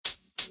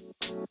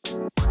Hi,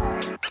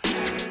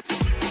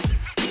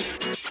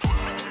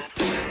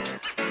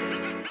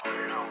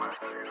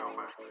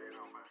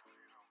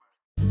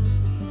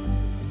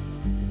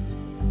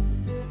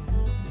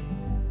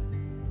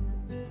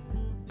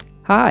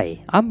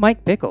 I'm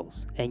Mike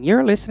Pickles, and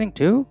you're listening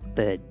to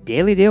the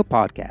Daily Deal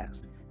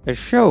Podcast, a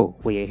show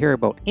where you hear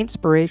about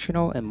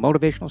inspirational and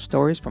motivational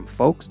stories from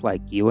folks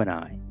like you and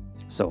I.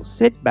 So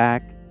sit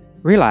back,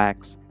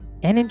 relax,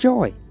 and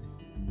enjoy.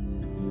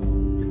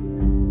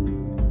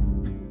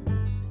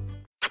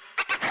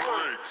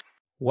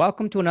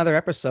 Welcome to another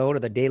episode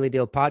of the Daily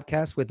Deal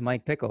Podcast with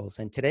Mike Pickles.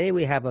 And today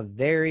we have a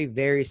very,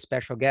 very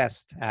special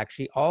guest,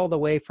 actually, all the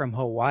way from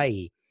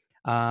Hawaii.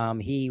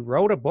 He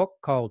wrote a book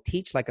called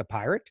Teach Like a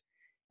Pirate.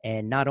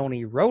 And not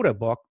only wrote a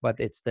book, but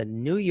it's the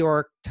New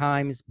York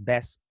Times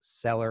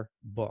bestseller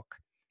book.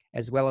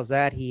 As well as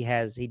that,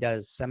 he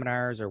does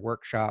seminars or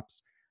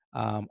workshops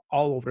all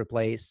over the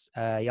place.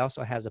 He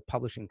also has a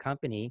publishing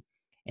company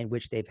in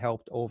which they've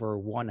helped over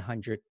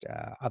 100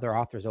 other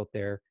authors out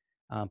there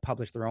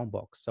publish their own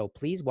books. So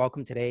please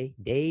welcome today,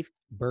 Dave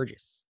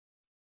Burgess.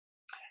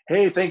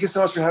 Hey, thank you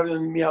so much for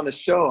having me on the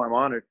show. I'm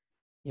honored.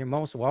 You're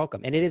most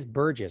welcome. And it is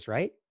Burgess,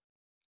 right?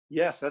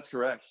 Yes, that's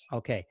correct.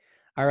 Okay.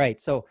 All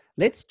right. So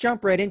let's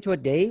jump right into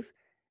it, Dave.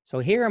 So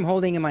here I'm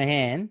holding in my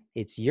hand,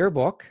 it's your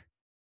book,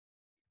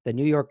 the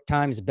New York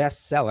Times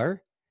bestseller,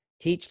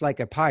 Teach Like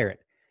a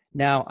Pirate.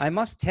 Now, I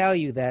must tell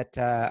you that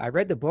I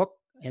read the book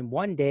in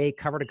one day,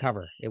 cover to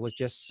cover. It was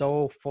just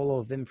so full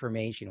of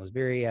information. It was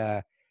very,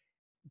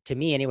 to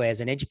me anyway,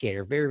 as an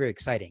educator, very, very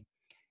exciting.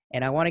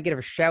 And I want to give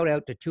a shout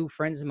out to two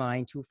friends of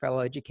mine, two fellow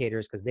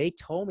educators, because they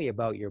told me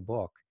about your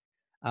book.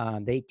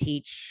 They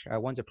teach,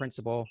 one's a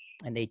principal,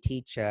 and they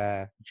teach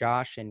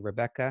Josh and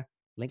Rebecca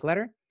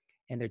Linkletter,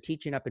 and they're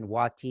teaching up in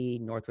Wati,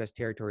 Northwest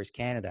Territories,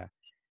 Canada.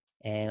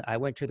 And I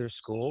went to their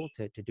school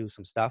to do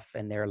some stuff,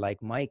 and they're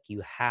like, Mike,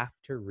 you have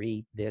to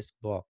read this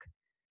book.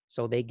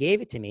 So they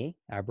gave it to me.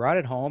 I brought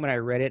it home, and I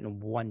read it in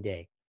one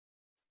day.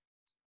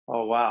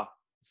 Oh, wow.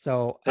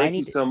 So thank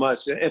you so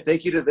much. And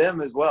thank you to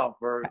them as well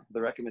for the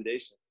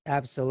recommendation.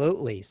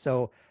 Absolutely.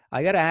 So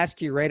I got to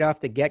ask you right off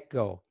the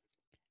get-go,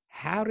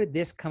 how did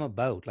this come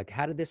about? Like,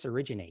 how did this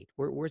originate?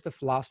 Where's the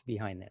philosophy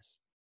behind this?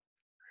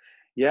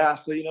 Yeah,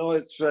 so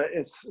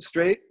it's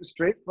straight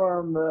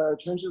from the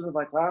trenches of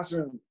my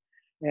classroom,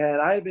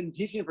 and I had been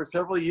teaching for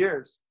several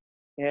years.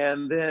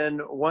 And then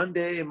one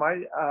day,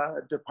 my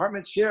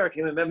department chair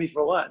came and met me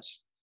for lunch,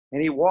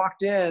 and he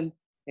walked in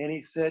and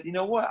he said, "You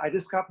know what? I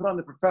just got put on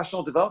the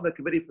professional development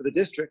committee for the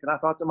district," and I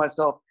thought to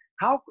myself,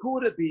 how cool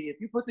would it be if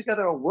you put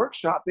together a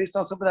workshop based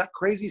on some of that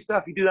crazy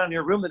stuff you do down in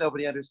your room that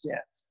nobody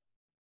understands?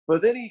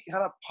 But then he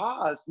kind of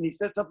paused and he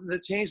said something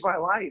that changed my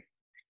life.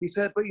 He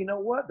said, "But you know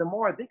what? The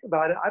more I think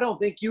about it, I don't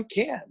think you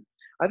can.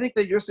 I think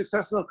that your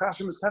success in the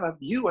classroom is kind of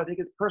you. I think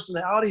it's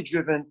personality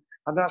driven.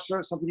 I'm not sure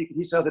it's something you can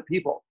teach to other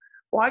people."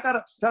 Well, I got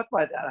upset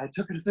by that. I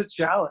took it as a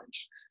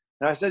challenge.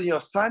 And I said,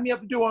 sign me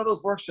up to do one of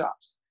those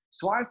workshops.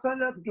 So I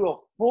signed up to do a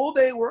full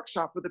day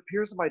workshop with the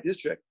peers in my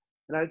district.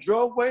 And I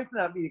drove away from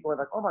that meeting going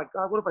like, oh my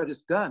God, what have I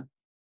just done?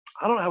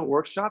 I don't have a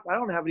workshop. I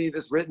don't have any of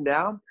this written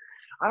down.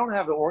 I don't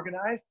have it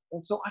organized.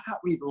 And so I got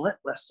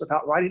relentless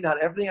about writing down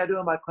everything I do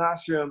in my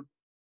classroom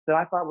that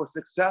I thought was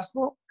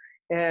successful.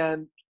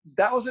 And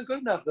that wasn't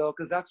good enough though,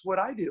 because that's what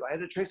I do. I had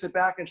to trace it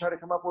back and try to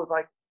come up with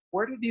like,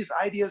 where did these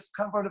ideas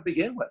come from to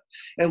begin with?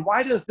 And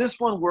why does this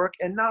one work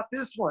and not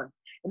this one?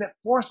 And it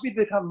forced me to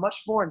become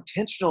much more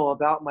intentional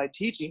about my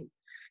teaching.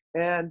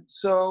 And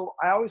so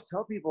I always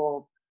tell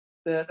people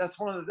that that's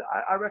one of the,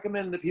 I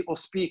recommend that people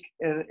speak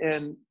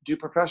and do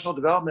professional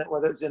development,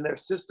 whether it's in their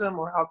system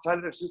or outside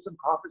of their system,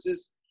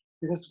 conferences,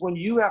 because when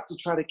you have to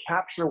try to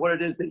capture what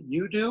it is that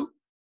you do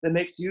that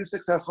makes you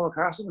successful in the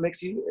classroom,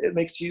 it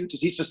makes you to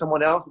teach to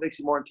someone else, it makes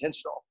you more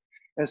intentional.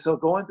 And so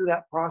going through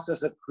that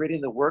process of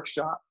creating the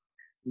workshop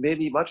made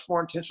me much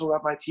more intentional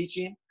about my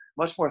teaching,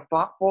 much more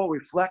thoughtful,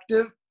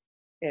 reflective,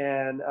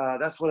 and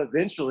that's what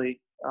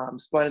eventually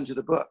spun into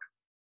the book.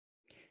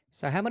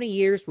 So how many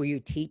years were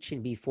you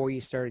teaching before you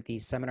started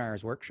these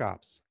seminars,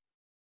 workshops?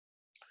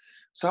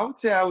 So I would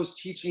say I was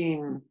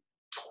teaching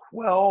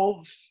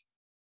 12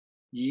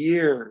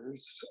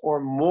 years or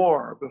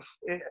more.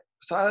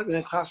 So I've been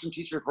a classroom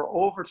teacher for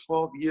over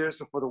 12 years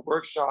before the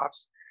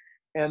workshops.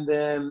 And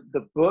then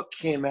the book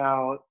came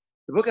out.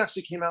 The book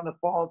actually came out in the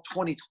fall of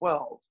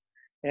 2012.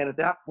 And at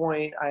that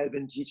point, I had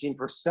been teaching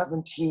for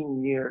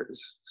 17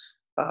 years.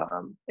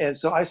 And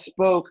so I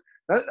spoke.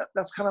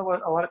 That's kind of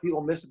what a lot of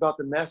people miss about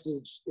the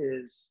message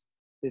is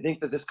they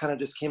think that this kind of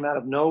just came out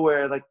of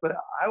nowhere. Like, but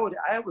I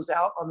was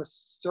out on the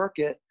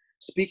circuit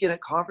speaking at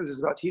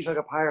conferences about Teach Like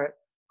a Pirate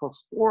for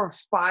 4 or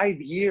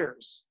 5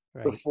 years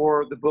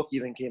before the book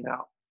even came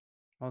out.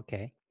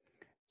 Okay.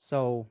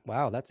 So,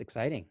 wow, that's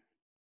exciting.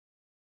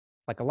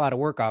 Like a lot of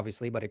work,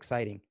 obviously, but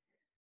exciting.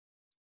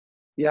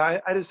 Yeah,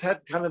 I just had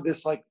kind of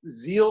this like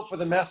zeal for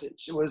the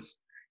message. It was,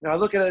 I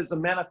look at it as a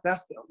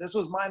manifesto. This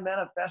was my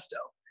manifesto.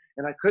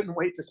 And I couldn't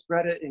wait to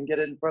spread it and get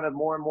it in front of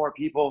more and more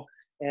people.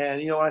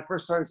 And, when I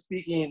first started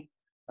speaking,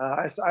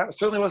 I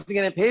certainly wasn't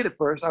getting paid at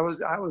first. I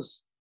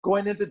was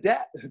going into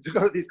debt to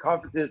go to these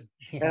conferences.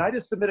 And Yeah. I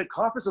just submitted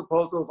conference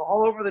proposals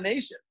all over the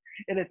nation.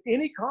 And if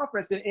any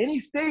conference in any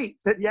state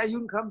said, yeah, you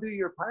can come do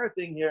your pirate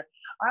thing here,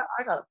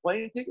 I got a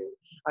plane ticket,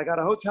 I got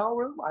a hotel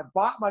room, I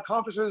bought my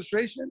conference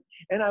registration,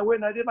 and I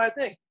went and I did my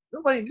thing.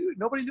 Nobody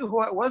knew who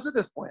I was at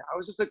this point. I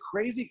was just a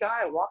crazy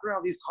guy walking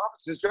around these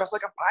conferences dressed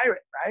like a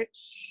pirate, right?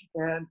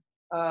 And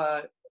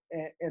uh,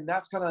 and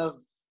that's kind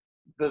of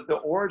the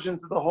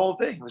origins of the whole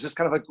thing. It was just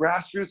kind of a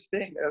grassroots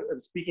thing,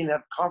 speaking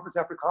at conference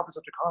after conference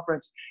after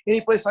conference,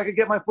 any place I could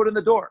get my foot in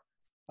the door.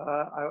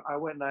 I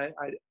went and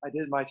I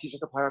did my Teach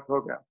Like a Pirate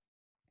program.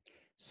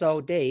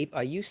 So Dave,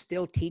 are you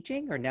still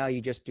teaching or now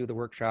you just do the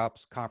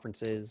workshops,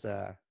 conferences?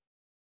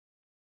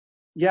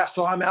 Yeah,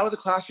 so I'm out of the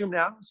classroom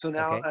now. So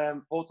now Okay.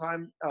 I'm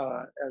full-time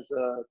as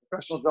a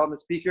professional development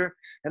speaker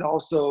and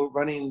also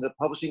running the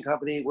publishing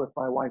company with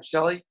my wife,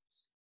 Shelly.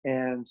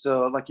 And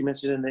so, like you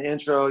mentioned in the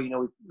intro,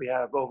 we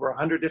have over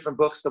 100 different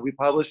books that we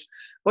publish,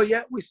 but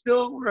yet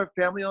we're a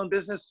family-owned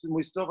business and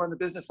we still run the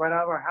business right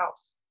out of our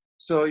house.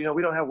 So,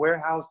 we don't have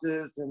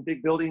warehouses and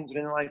big buildings or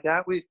anything like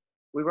that. We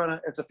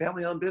run it's a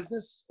family-owned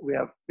business. We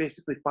have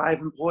basically 5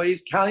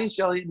 employees, counting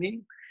Shelly and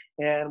me,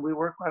 and we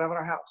work right out of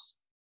our house.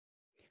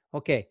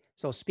 Okay.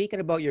 So speaking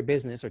about your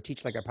business or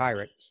Teach Like a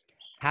Pirate,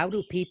 how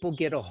do people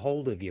get a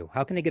hold of you?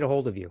 How can they get a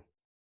hold of you?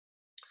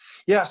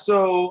 Yeah,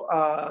 so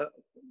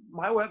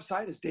my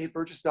website is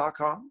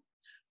daveburgess.com,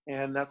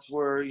 and that's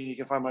where you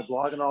can find my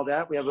blog and all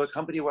that. We have a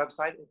company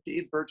website at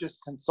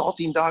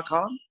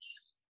daveburgessconsulting.com,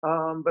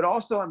 but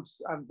also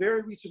I'm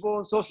very reachable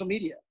on social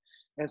media.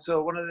 And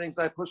so one of the things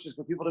I push is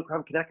for people to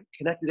become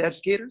connected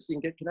educators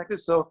and get connected.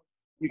 So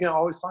you can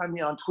always find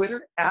me on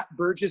Twitter at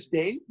Burgess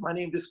Dave. My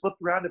name just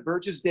flipped around to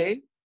Burgess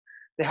Dave.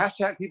 The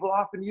hashtag people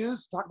often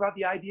use to talk about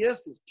the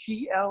ideas is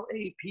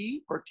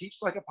TLAP, for Teach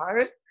Like a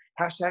Pirate,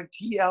 hashtag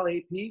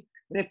TLAP.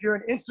 And if you're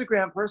an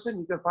Instagram person,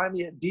 you can find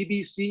me at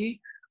DBC_INC.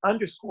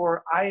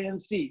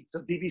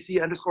 So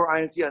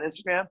DBC_INC on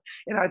Instagram.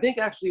 And I think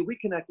actually we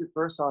connected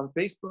first on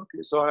Facebook.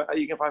 So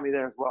you can find me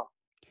there as well.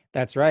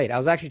 That's right. I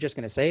was actually just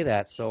going to say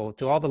that. So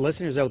to all the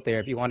listeners out there,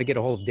 if you want to get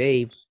a hold of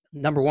Dave,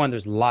 number one,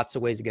 there's lots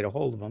of ways to get a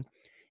hold of him.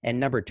 And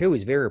number two,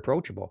 he's very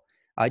approachable.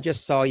 I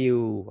just saw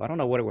you, I don't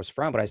know what it was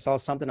from, but I saw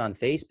something on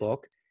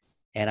Facebook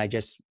and I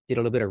just did a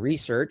little bit of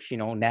research,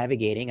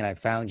 navigating, and I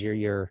found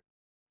your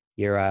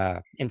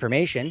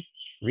information,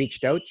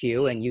 reached out to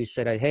you, and you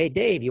said, hey,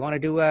 Dave, you want to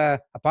do a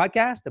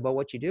podcast about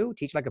what you do,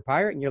 Teach Like a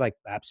Pirate? And you're like,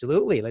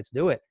 absolutely, let's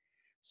do it.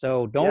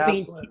 So don't Yeah, be,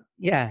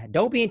 absolutely.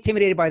 don't be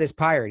intimidated by this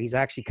pirate. He's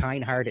actually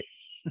kind-hearted.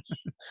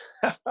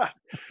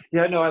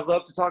 Yeah, no, I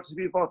love to talk to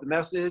people about the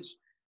message.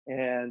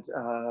 And,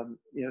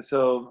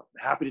 so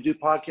happy to do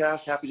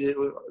podcasts,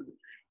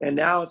 and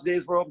now in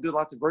today's world, we do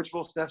lots of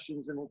virtual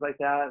sessions and things like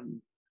that.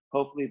 And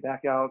hopefully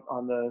back out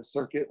on the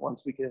circuit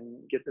once we can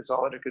get this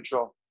all under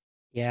control.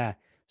 Yeah.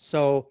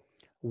 So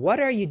what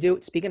are you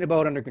doing? Speaking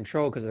about under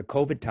control because of the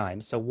COVID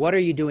times. So what are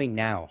you doing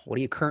now? What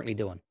are you currently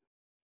doing?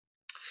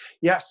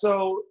 Yeah,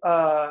 so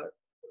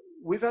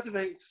we've had to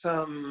make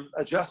some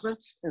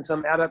adjustments and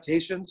some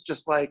adaptations,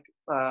 just like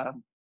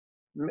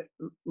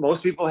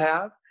most people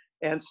have.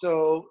 And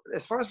so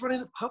as far as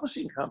running the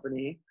publishing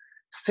company,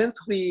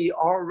 since we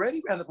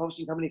already ran the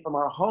publishing company from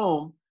our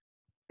home,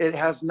 it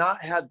has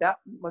not had that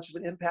much of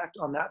an impact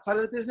on that side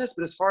of the business.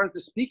 But as far as the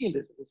speaking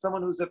business, as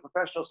someone who's a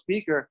professional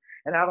speaker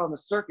and out on the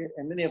circuit,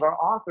 and many of our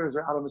authors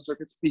are out on the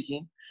circuit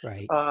speaking,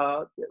 Right.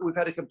 we've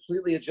had to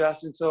completely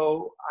adjust. And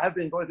so I've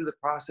been going through the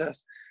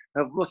process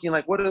of looking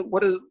like, what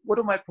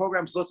do my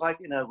programs look like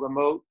in a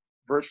remote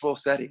virtual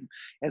setting?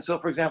 And so,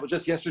 for example,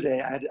 just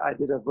yesterday, I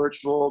did a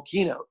virtual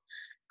keynote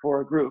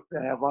for a group,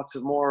 and I have lots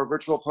of more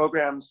virtual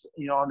programs,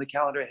 on the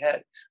calendar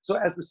ahead. So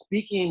as the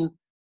speaking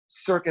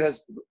circuit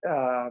has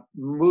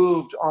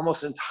moved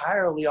almost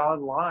entirely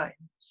online,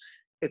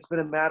 it's been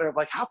a matter of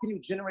like, how can you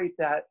generate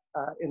that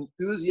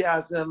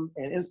enthusiasm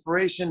and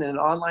inspiration in an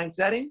online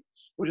setting,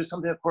 which is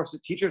something, of course, the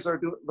teachers are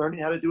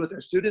learning how to do with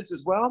their students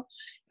as well.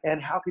 And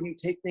how can you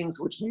take things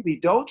which maybe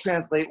don't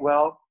translate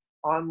well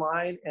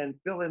online and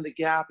fill in the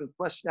gap and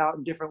flesh it out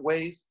in different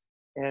ways.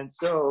 And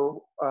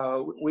so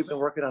we've been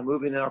working on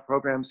moving in our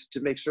programs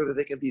to make sure that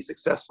they can be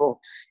successful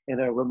in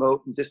a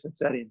remote and distant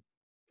setting.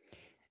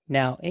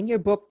 Now, in your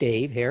book,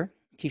 Dave, here,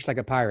 Teach Like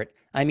a Pirate,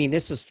 I mean,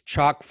 this is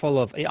chock full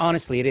of,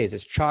 honestly, it is.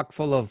 It's chock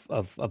full of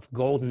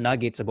golden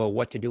nuggets about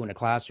what to do in a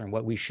classroom,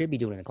 what we should be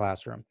doing in the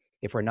classroom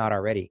if we're not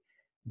already.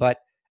 But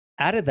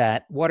out of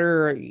that, what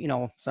are,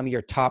 some of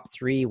your top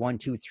 3, 1,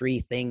 2, 3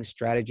 things,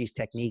 strategies,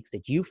 techniques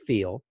that you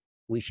feel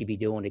we should be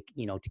doing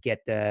to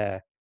get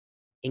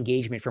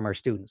engagement from our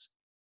students?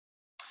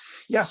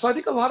 Yeah, so I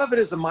think a lot of it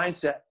is a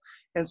mindset.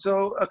 And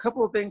so a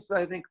couple of things that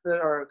I think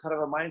that are kind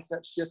of a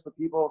mindset shift for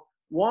people.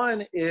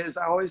 One is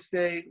I always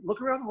say,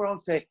 look around the world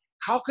and say,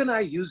 how can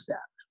I use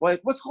that? Like,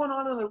 what's going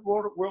on in the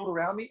world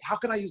around me? How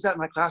can I use that in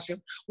my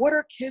classroom? What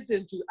are kids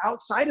into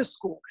outside of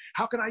school?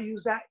 How can I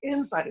use that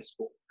inside of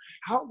school?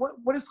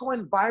 What is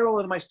going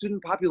viral in my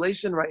student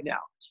population right now?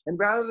 And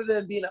rather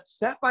than being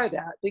upset by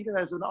that, think of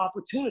it as an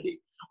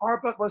opportunity. Our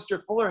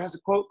Buckminster Fuller has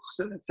a quote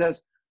that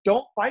says,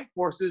 don't fight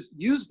forces,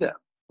 use them.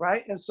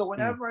 right? And so Mm.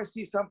 whenever I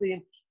see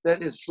something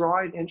that is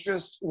drawing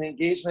interest and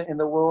engagement in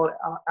the world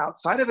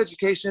outside of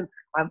education,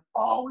 I'm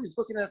always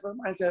looking at it from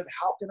the mindset of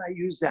how can I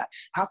use that?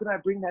 How can I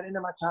bring that into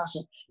my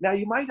classroom? Now,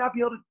 you might not be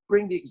able to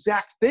bring the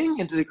exact thing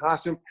into the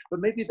classroom, but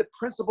maybe the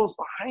principles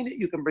behind it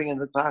you can bring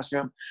into the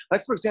classroom.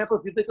 Like, for example,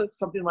 if you look at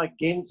something like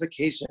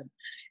gamification,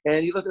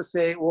 and you look at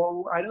say,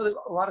 well, I know that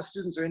a lot of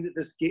students are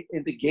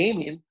into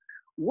gaming.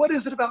 What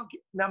is it about?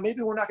 Now,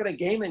 maybe we're not going to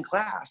game in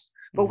class,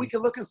 but we Mhm.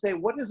 can look and say,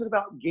 what is it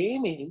about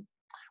gaming?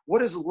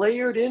 What is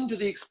layered into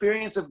the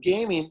experience of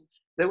gaming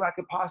that I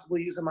could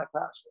possibly use in my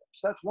classroom?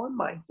 So that's one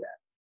mindset.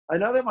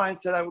 Another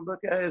mindset I would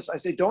look at is I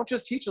say, don't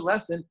just teach a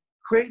lesson,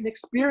 create an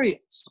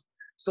experience.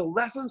 So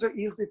lessons are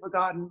easily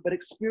forgotten, but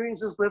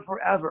experiences live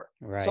forever.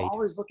 So Right.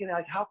 always looking at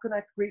like, how can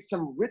I create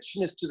some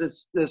richness to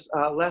this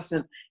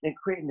lesson and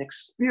create an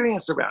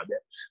experience around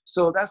it?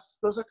 So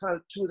those are kind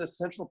of two of the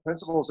central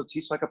principles of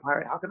Teach Like a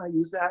Pirate. How can I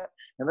use that?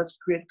 And let's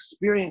create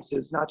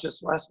experiences, not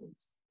just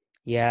lessons.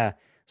 Yeah.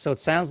 So it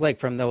sounds like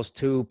from those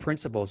two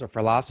principles or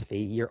philosophy,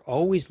 you're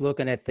always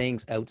looking at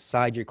things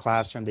outside your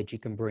classroom that you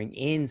can bring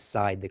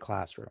inside the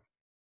classroom.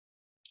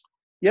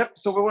 Yep.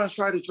 So we want to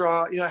try to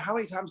draw, how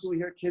many times do we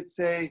hear kids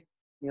say,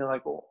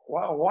 like, well,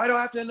 why do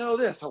I have to know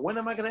this? Or when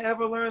am I going to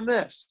ever learn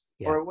this?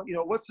 Yeah. Or,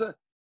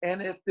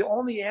 and if the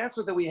only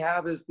answer that we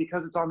have is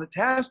because it's on the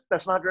test,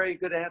 that's not a very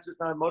good answer. It's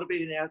not a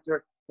motivating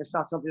answer. It's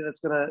not something that's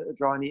going to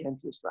draw any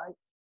interest, right?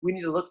 We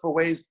need to look for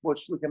ways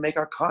which we can make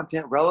our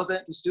content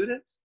relevant to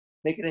students,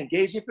 make it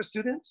engaging for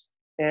students.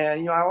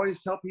 And, I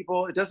always tell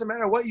people, it doesn't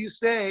matter what you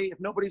say if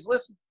nobody's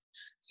listening.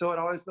 So it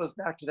always goes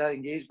back to that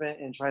engagement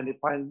and trying to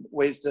find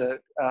ways to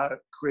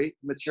create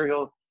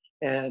material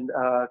and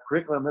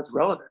curriculum that's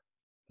relevant.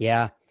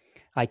 Yeah.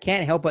 I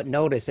can't help but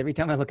notice every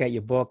time I look at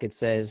your book, it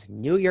says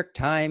New York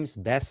Times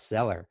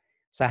bestseller.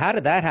 So how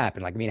did that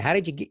happen? Like, I mean, how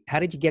did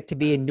you get to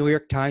be a New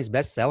York Times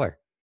bestseller?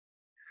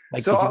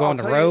 Like, So did you go I'll on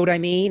the tell you, road? I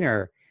mean,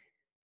 or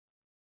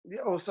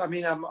also, I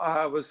mean,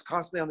 I was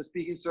constantly on the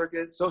speaking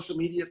circuit. Social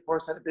media, of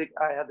course,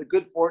 I had the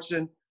good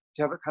fortune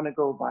to have it kind of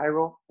go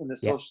viral in the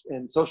yeah,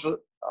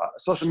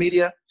 social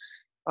media.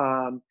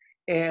 Um,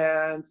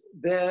 and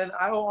then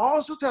I will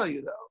also tell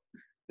you though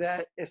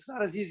that it's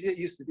not as easy as it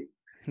used to be,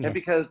 and yeah,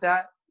 because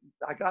that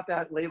I got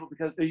that label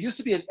because there used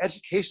to be an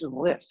education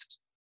list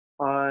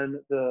on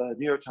the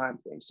New York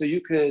Times thing, so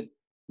you could,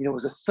 it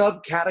was a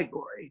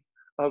subcategory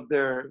of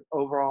their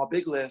overall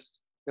big list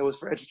that was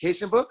for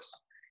education books,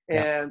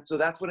 yeah. and so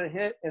that's when it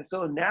hit, and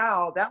so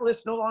now that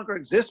list no longer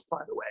exists,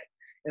 by the way,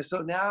 and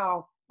so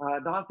now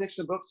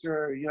nonfiction books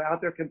are out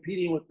there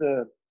competing with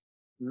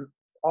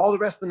all the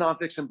rest of the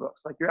nonfiction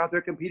books. Like you're out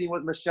there competing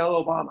with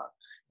Michelle Obama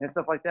and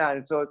stuff like that.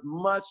 And so it's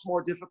much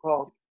more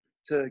difficult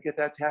to get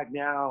that tag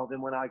now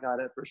than when I got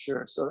it for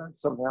sure. So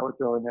that's something I would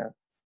throw in there.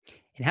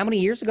 And how many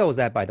years ago was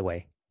that, by the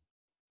way?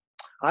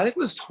 I think it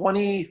was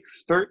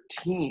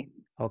 2013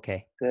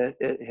 Okay, that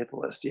it hit the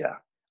list. Yeah.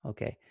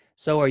 okay.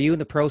 So are you in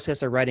the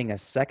process of writing a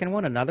second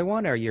one, another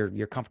one, or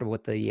you're comfortable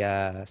with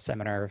the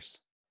seminars?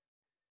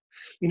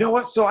 You know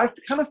what? So I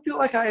kind of feel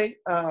like that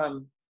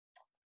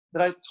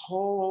I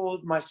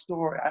told my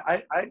story.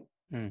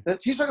 Mm, The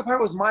Teach Like a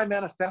Pirate was my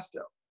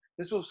manifesto.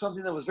 This was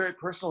something that was very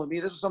personal to me.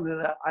 This was something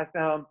that I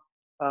found,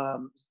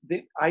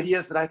 the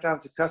ideas that I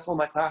found successful in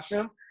my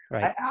classroom.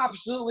 right. I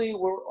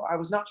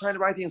was not trying to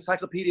write the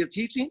encyclopedia of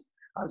teaching.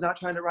 I was not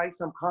trying to write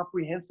some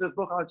comprehensive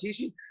book on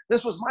teaching.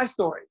 This was my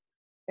story.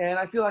 And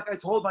I feel like I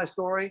told my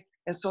story.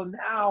 And so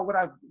now what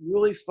I've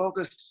really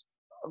focused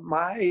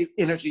my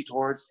energy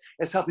towards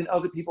is helping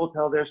other people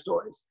tell their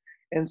stories.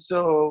 And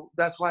so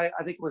that's why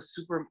I think it was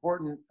super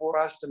important for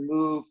us to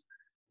move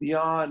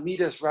beyond me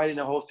just writing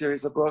a whole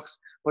series of books,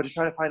 but to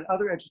try to find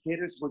other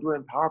educators who are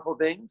doing powerful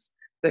things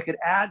that could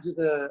add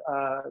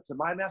to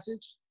my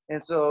message.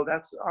 And so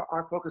that's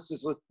our focus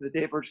is with the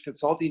Dave Burgess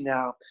Consulting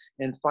now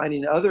and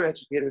finding other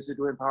educators who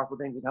are doing powerful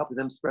things and helping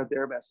them spread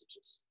their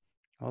messages.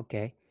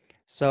 Okay.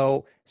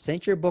 So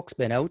since your book's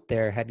been out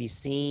there, have you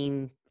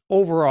seen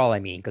overall, I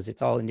mean, because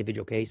it's all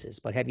individual cases,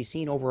 but have you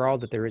seen overall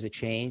that there is a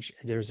change,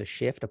 there's a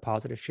shift, a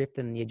positive shift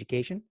in the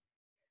education?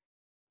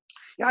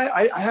 Yeah,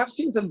 I have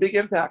seen some big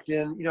impact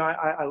in,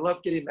 I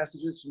love getting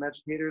messages from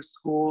educators,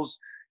 schools,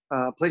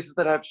 places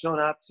that I've shown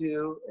up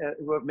to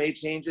who have made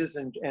changes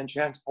and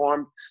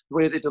transformed the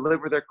way they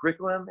deliver their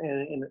curriculum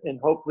and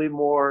hopefully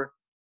more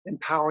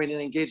empowering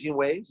and engaging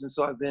ways. And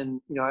so I've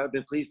been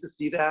pleased to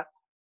see that.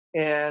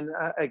 And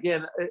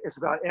again, it's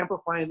about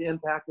amplifying the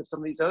impact of some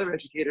of these other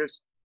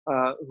educators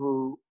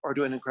who are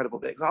doing incredible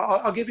things.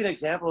 I'll give you an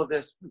example of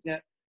this.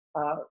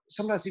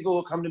 Sometimes people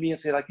will come to me and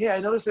say like, hey, I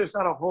noticed there's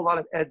not a whole lot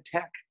of ed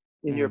tech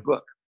in your Mm,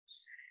 book.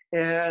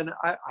 And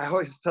I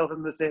always tell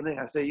them the same thing.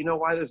 I say, you know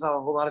why there's not a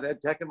whole lot of ed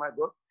tech in my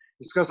book?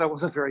 It's because I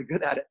wasn't very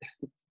good at it.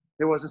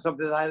 It wasn't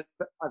something that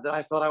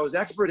I thought I was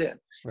expert in.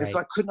 And so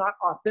right. I could not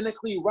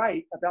authentically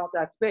write about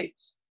that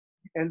space.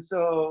 And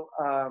so,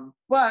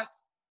 but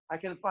I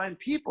can find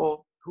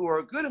people who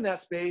are good in that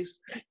space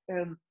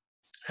and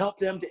help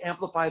them to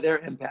amplify their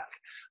impact.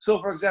 So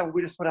for example,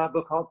 we just put out a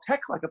book called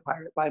Tech Like a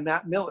Pirate by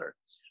Matt Miller.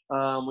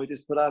 We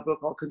just put out a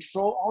book called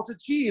Control Alt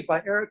Achieve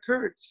by Eric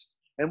Kurtz,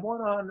 and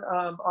one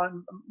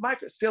on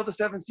Sail the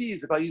Seven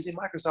Seas about using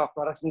Microsoft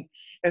products.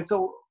 And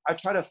so I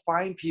try to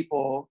find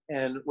people,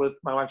 and with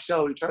my wife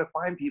Shelley, we try to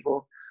find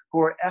people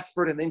who are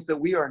expert in things that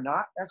we are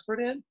not expert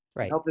in, and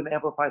Right. help them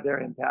amplify their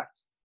impact.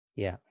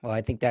 Yeah. Well,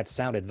 I think that's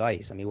sound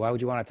advice. I mean, why would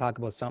you want to talk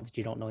about something that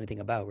you don't know anything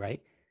about,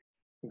 right?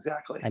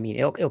 Exactly. I mean,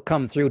 it'll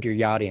come through to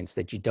your audience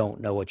that you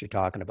don't know what you're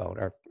talking about,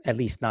 or at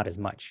least not as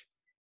much.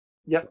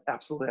 Yep, So,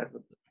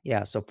 absolutely.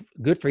 yeah. So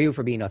good for you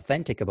for being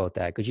authentic about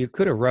that, because you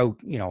could have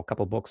wrote, a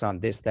couple books on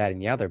this, that, and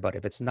the other, but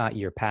if it's not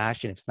your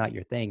passion, if it's not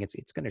your thing,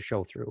 it's going to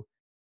show through.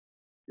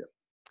 Yep.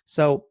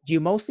 So do you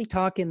mostly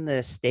talk in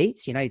the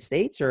States, United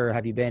States, or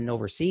have you been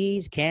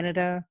overseas,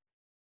 Canada?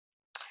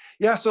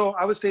 Yeah, so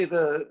I would say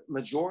the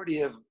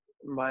majority of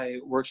my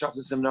workshops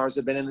and seminars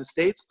have been in the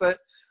States, but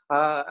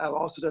I've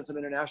also done some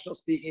international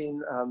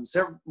speaking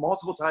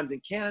multiple times in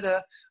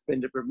Canada,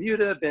 been to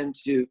Bermuda, been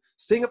to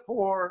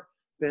Singapore,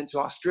 been to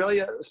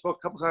Australia, spoke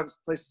a couple times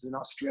places in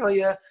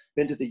Australia,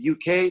 been to the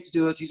UK to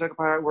do a Teach Like a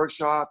Pirate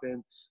workshop.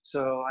 And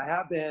so I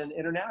have been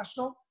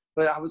international,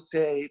 but I would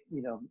say,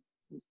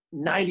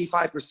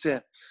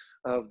 95%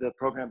 of the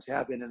programs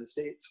have been in the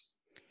States.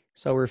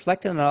 So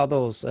reflecting on all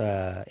those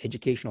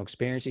educational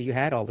experiences you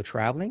had, all the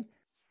traveling,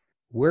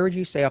 where would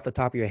you say off the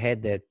top of your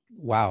head that,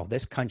 wow,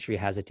 this country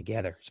has it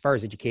together, as far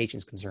as education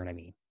is concerned, I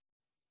mean?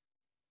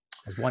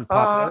 Has one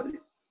popped out?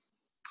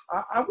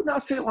 I would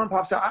not say one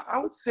pops out. I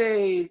would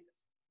say,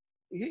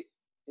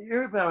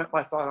 here's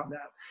my thought on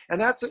that.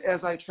 And that's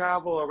as I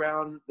travel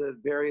around the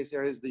various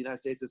areas of the United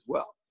States as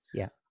well.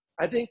 Yeah.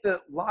 I think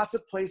that lots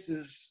of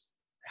places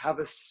have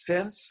a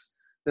sense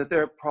that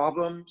their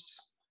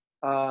problems,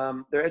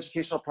 their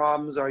educational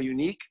problems are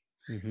unique.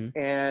 Mm-hmm.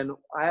 And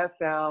I have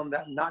found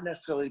that not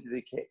necessarily to be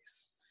the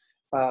case.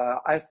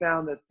 I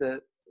found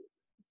that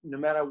no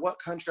matter what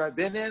country I've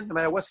been in, no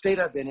matter what state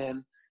I've been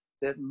in,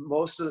 that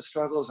most of the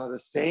struggles are the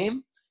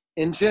same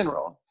in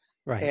general.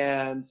 Right.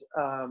 And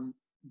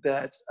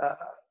there's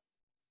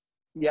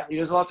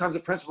a lot of times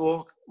the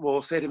principal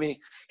will say to me,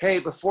 hey,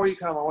 before you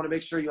come, I want to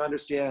make sure you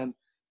understand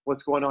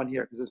what's going on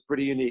here, because it's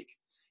pretty unique.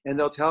 And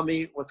they'll tell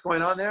me what's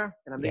going on there.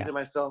 And I'm thinking to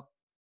myself,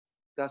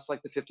 that's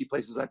like the 50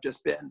 places I've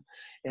just been.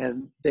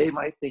 And they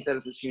might think that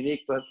it's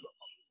unique, but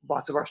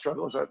lots of our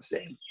struggles are the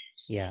same.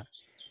 Yeah.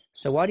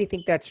 So why do you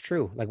think that's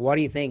true? Like, why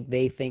do you think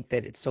they think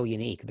that it's so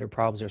unique? Their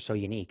problems are so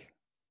unique?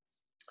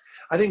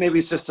 I think maybe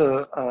it's just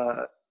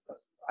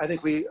I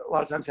think we a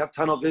lot of times have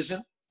tunnel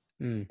vision,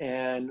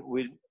 and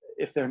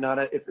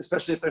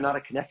especially if they're not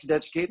a connected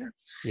educator,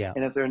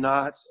 and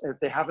if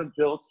they haven't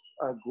built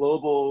a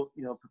global,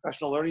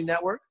 professional learning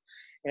network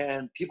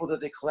and people that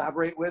they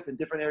collaborate with in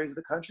different areas of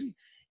the country.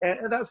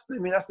 And that's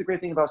the great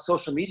thing about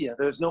social media.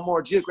 There's no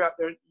more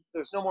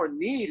there's no more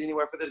need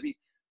anywhere for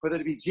there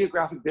to be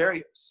geographic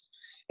barriers.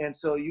 And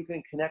so you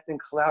can connect and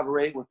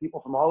collaborate with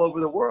people from all over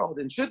the world,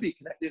 and should be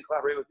connected and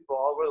collaborate with people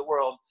all over the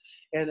world,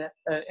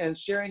 and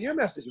sharing your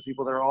message with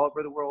people that are all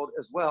over the world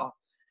as well.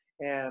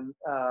 And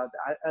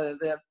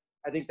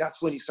I think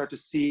that's when you start to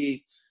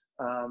see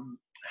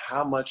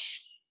how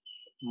much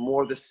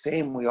more the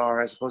same we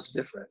are as opposed to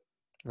different.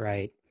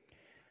 Right.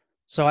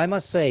 So I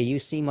must say, you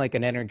seem like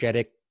an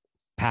energetic,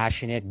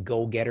 passionate,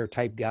 go-getter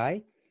type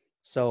guy.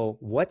 So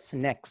what's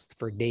next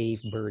for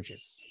Dave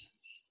Burgess?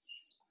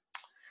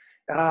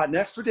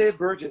 Next for Dave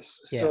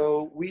Burgess. Yes.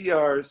 So we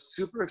are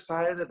super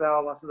excited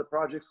about lots of the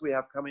projects we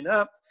have coming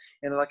up.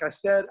 And like I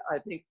said, I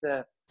think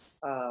that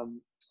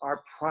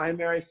our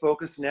primary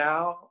focus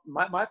now,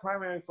 my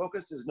primary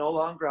focus is no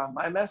longer on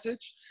my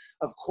message.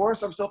 Of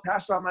course, I'm still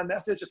passionate about my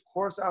message. Of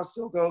course, I'll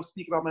still go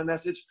speak about my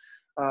message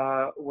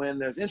when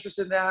there's interest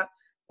in that.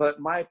 But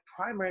my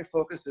primary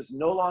focus is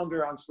no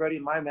longer on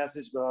spreading my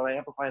message, but on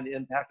amplifying the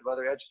impact of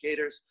other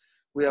educators.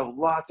 We have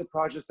lots of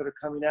projects that are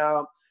coming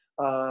out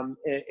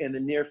in the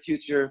near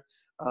future,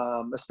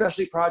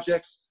 especially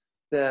projects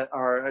that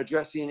are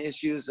addressing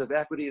issues of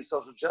equity and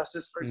social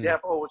justice, for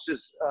example, which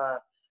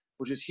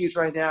is huge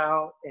right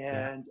now.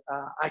 And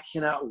I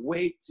cannot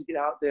wait to get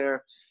out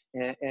there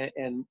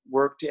and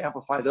work to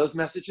amplify those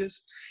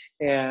messages.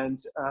 And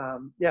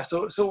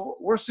so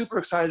we're super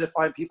excited to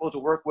find people to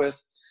work with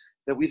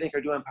that we think are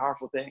doing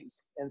powerful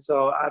things. And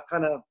so I've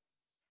kind of,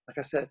 like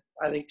I said,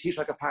 I think Teach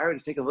Like a Pirate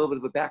has taken a little bit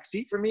of a back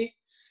seat for me.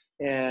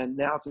 And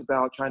now it's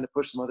about trying to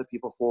push some other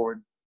people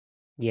forward.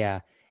 Yeah.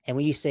 And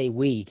when you say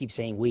we, you keep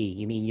saying we,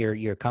 you mean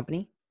your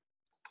company?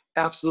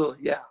 Absolutely.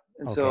 Yeah.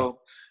 And so,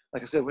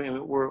 like I said,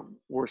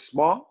 we're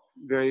small,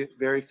 very,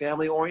 very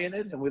family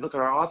oriented, and we look at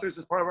our authors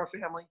as part of our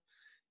family.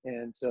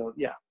 And so,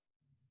 yeah.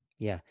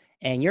 Yeah.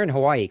 And you're in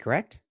Hawaii,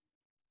 correct?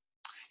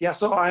 Yeah.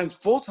 So I'm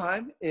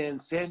full-time in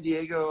San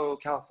Diego,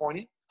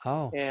 California.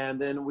 Oh. And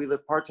then we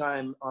live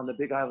part-time on the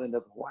big island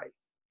of Hawaii.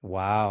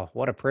 Wow.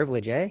 What a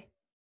privilege, eh?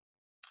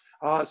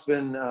 Oh, it's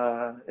been,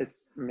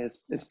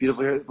 it's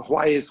beautiful here.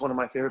 Hawaii is one of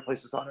my favorite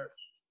places on earth.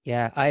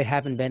 Yeah, I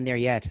haven't been there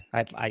yet.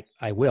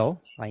 I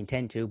will. I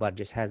intend to, but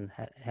just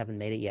haven't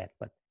made it yet.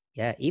 But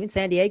yeah, even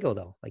San Diego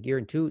though. Like, you're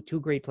in two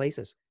great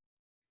places.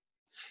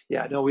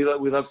 Yeah, no, we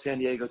love San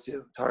Diego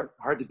too. It's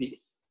hard to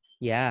beat.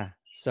 Yeah.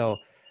 So,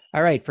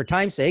 all right, for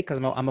time's sake, because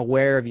I'm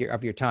aware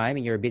of your time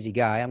and you're a busy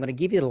guy, I'm going to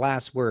give you the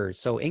last word.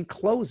 So, in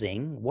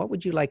closing, what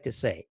would you like to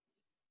say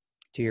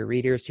to your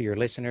readers, to your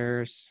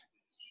listeners,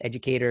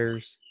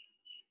 educators?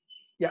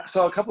 Yeah.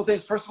 So a couple of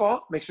things. First of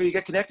all, make sure you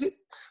get connected.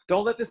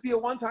 Don't let this be a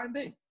one-time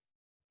thing.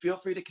 Feel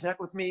free to connect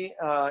with me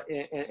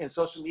in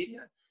social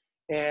media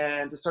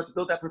and to start to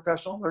build that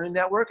professional learning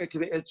network.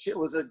 It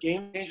was a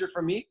game changer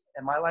for me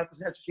and my life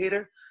as an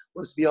educator,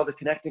 was to be able to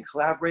connect and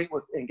collaborate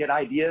with and get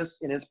ideas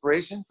and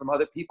inspiration from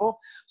other people.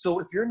 So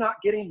if you're not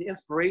getting the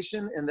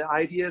inspiration and the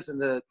ideas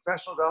and the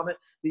professional development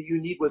that you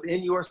need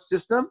within your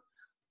system,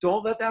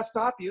 don't let that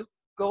stop you.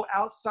 Go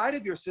outside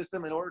of your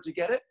system in order to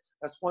get it.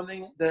 That's one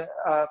thing that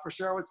for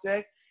sure I would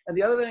say. And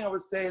the other thing I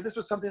would say, and this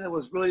was something that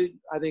was really,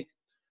 I think,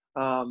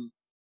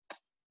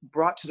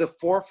 brought to the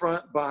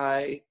forefront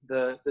by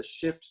the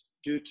shift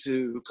due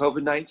to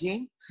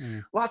COVID-19.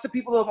 Lots of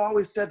people have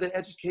always said that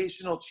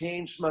educational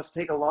change must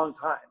take a long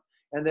time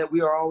and that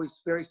we are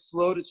always very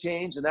slow to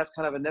change, and that's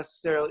kind of a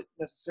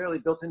necessarily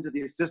built into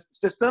the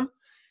system.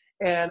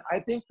 And I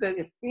think that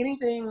if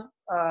anything,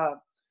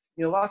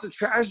 lots of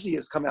tragedy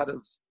has come out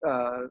of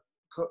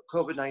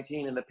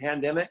COVID-19 and the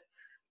pandemic.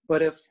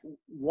 But if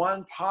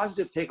one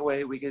positive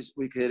takeaway we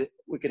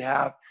could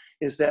have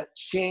is that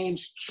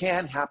change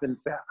can happen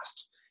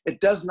fast. It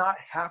does not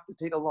have to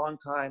take a long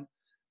time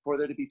for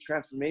there to be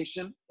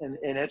transformation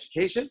in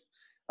education.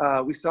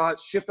 We saw it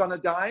shift on a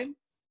dime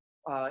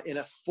in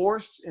a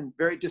forced and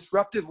very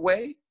disruptive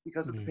way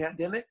because of the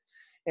pandemic.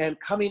 And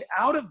coming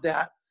out of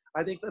that,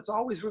 I think let's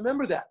always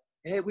remember that.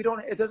 Hey,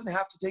 it doesn't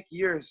have to take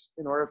years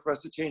in order for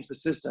us to change the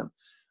system.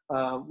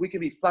 We can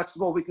be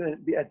flexible, we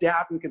can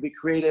adapt, we can be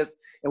creative,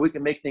 and we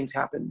can make things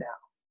happen now.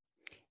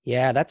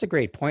 Yeah, that's a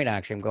great point,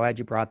 actually. I'm glad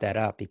you brought that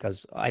up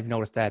because I've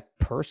noticed that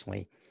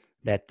personally,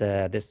 that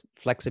this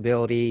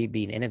flexibility,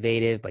 being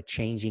innovative, but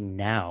changing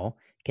now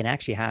can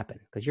actually happen.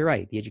 Because you're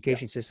right, the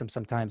education system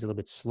sometimes a little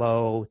bit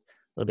slow,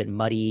 a little bit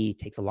muddy,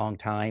 takes a long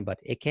time, but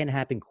it can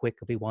happen quick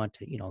if we want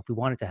to, if we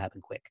want it to happen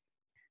quick.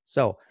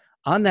 So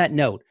on that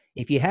note,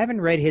 if you haven't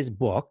read his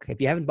book,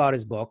 if you haven't bought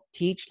his book,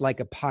 Teach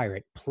Like a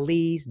Pirate,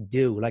 please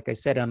do. Like I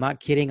said, I'm not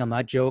kidding. I'm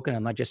not joking.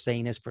 I'm not just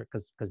saying this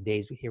because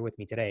Dave's here with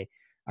me today.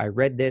 I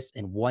read this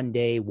in one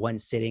day, one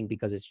sitting,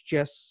 because it's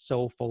just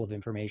so full of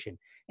information.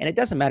 And it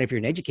doesn't matter if you're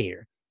an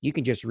educator. You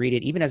can just read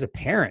it. Even as a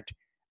parent,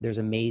 there's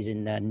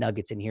amazing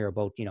nuggets in here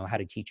about, how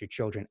to teach your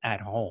children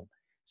at home.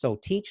 So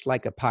Teach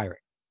Like a Pirate.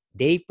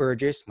 Dave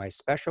Burgess, my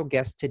special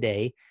guest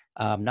today.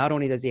 Not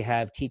only does he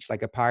have Teach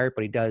Like a Pirate,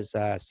 but he does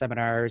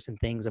seminars and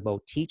things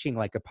about teaching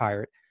like a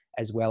pirate,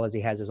 as well as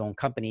he has his own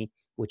company,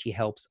 which he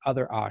helps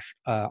other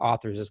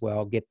authors as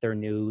well get their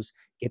news,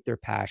 get their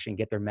passion,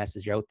 get their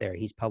message out there.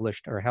 He's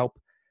published or helped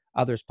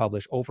others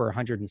publish over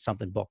 100 and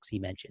something books, he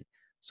mentioned.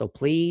 So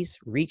please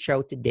reach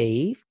out to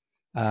Dave.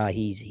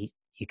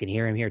 You can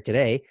hear him here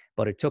today,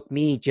 but it took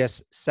me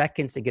just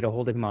seconds to get a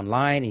hold of him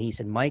online. And he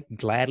said, Mike,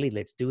 gladly,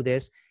 let's do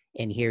this.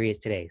 And here he is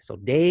today. So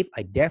Dave,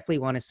 I definitely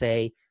want to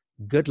say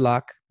good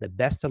luck, the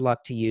best of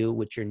luck to you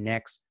with your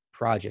next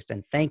project.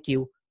 And thank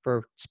you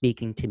for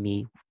speaking to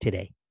me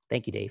today.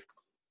 Thank you, Dave.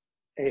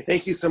 Hey,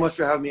 thank you so much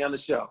for having me on the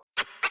show.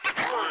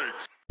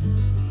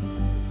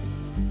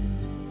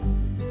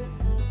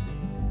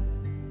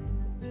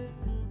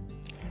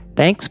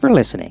 Thanks for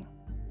listening.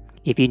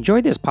 If you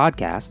enjoyed this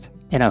podcast,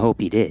 and I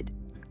hope you did,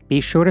 be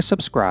sure to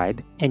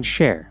subscribe and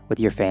share with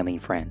your family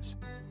and friends.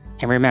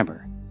 And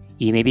remember,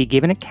 you may be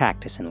given a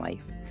cactus in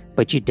life,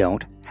 but you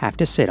don't have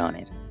to sit on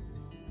it.